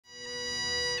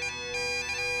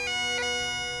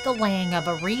the laying of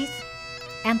a wreath,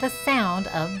 and the sound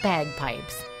of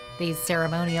bagpipes. These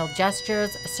ceremonial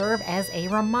gestures serve as a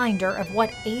reminder of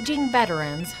what aging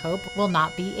veterans hope will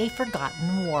not be a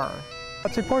forgotten war.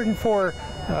 It's important for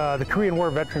the Korean War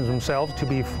veterans themselves to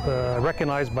be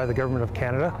recognized by the Government of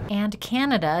Canada. And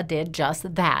Canada did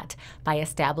just that by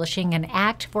establishing an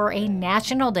act for a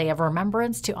National Day of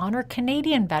Remembrance to honor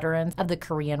Canadian veterans of the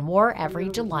Korean War every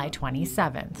July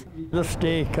 27th. This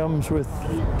day comes with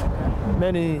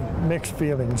many mixed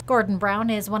feelings. Gordon Brown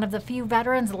is one of the few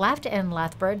veterans left in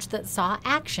Lethbridge that saw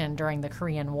action during the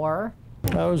Korean War.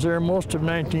 I was there most of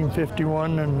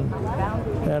 1951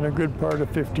 and a good part of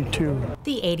 52.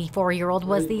 The 84-year-old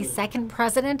was the second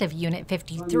president of Unit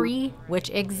 53,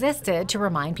 which existed to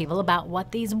remind people about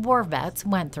what these war vets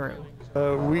went through.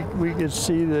 We could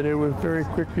see that it was very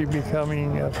quickly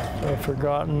becoming a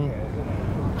forgotten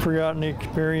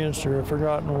experience or a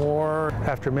forgotten war.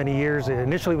 After many years,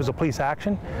 initially it was a police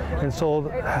action, and so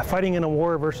fighting in a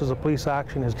war versus a police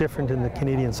action is different in the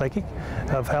Canadian psyche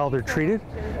of how they're treated.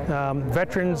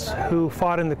 Veterans who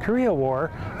fought in the Korea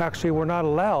War actually were not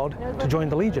allowed to join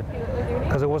the Legion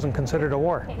because it wasn't considered a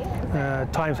war.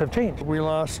 Times have changed. We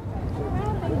lost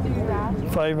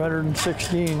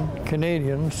 516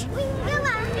 Canadians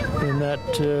in that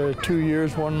 2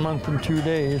 years, 1 month and 2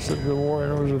 days of the war,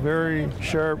 and it was a very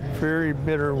sharp, very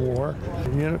bitter war.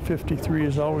 Unit 53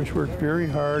 has always worked very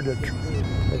hard at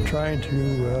trying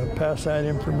to pass that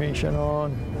information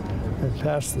on and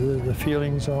pass the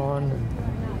feelings on,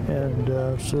 and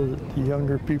so that the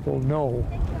younger people know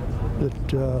that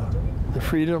the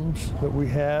freedoms that we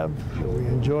have, that we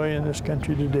enjoy in this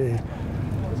country today,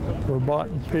 were bought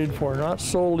and paid for not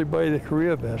solely by the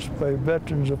Korea vets, by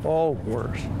veterans of all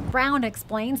wars. Brown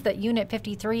explains that Unit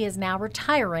 53 is now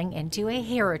retiring into a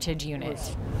heritage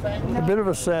unit. A bit of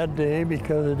a sad day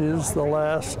because it is the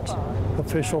last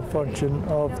official function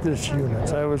of this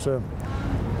unit. I was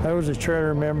a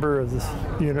charter member of this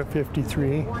Unit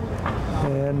 53,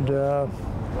 and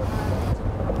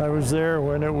I was there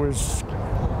when it was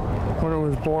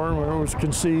born, when it was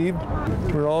conceived.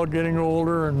 We're all getting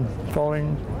older and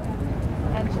falling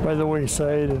by the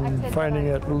wayside and finding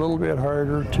it a little bit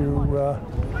harder to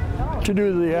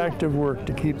do the active work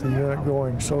to keep the unit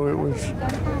going. So it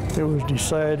was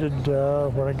decided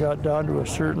when it got down to a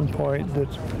certain point that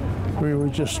we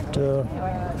would just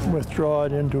withdraw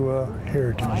it into a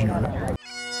heritage unit.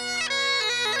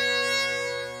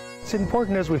 It's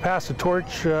important as we pass the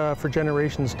torch for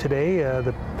generations today.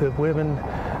 The women,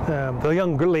 the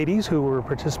young ladies who were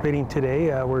participating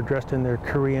today were dressed in their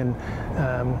Korean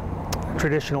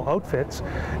traditional outfits.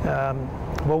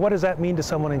 Well, what does that mean to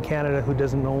someone in Canada who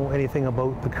doesn't know anything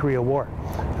about the Korea War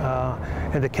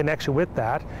and the connection with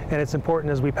that? And it's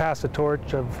important as we pass the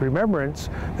torch of remembrance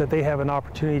that they have an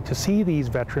opportunity to see these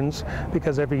veterans,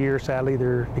 because every year, sadly,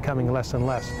 they're becoming less and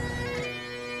less.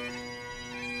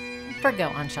 For Go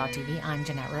on Shaw TV, I'm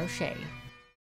Jeanette Roche.